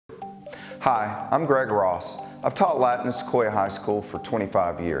Hi, I'm Greg Ross. I've taught Latin at Sequoia High School for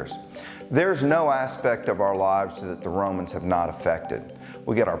 25 years. There's no aspect of our lives that the Romans have not affected.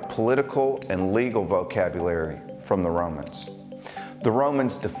 We get our political and legal vocabulary from the Romans. The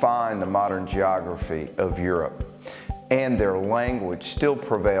Romans defined the modern geography of Europe, and their language still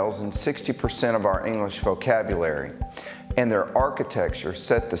prevails in 60% of our English vocabulary, and their architecture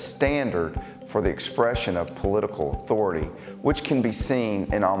set the standard for the expression of political authority, which can be seen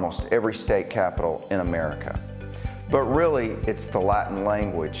in almost every state capital in America. But really, it's the Latin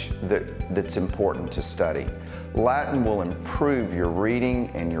language that's important to study. Latin will improve your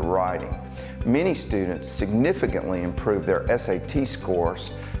reading and your writing. Many students significantly improve their SAT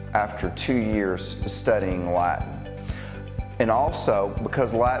scores after 2 years studying Latin. And also,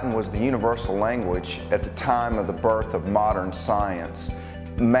 because Latin was the universal language at the time of the birth of modern science,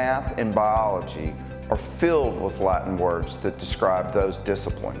 math and biology are filled with Latin words that describe those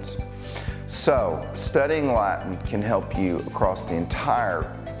disciplines. So, studying Latin can help you across the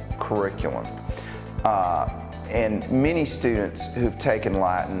entire curriculum. And many students who've taken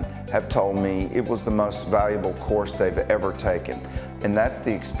Latin have told me it was the most valuable course they've ever taken. And that's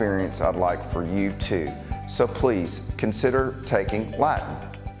the experience I'd like for you too. So please consider taking Latin.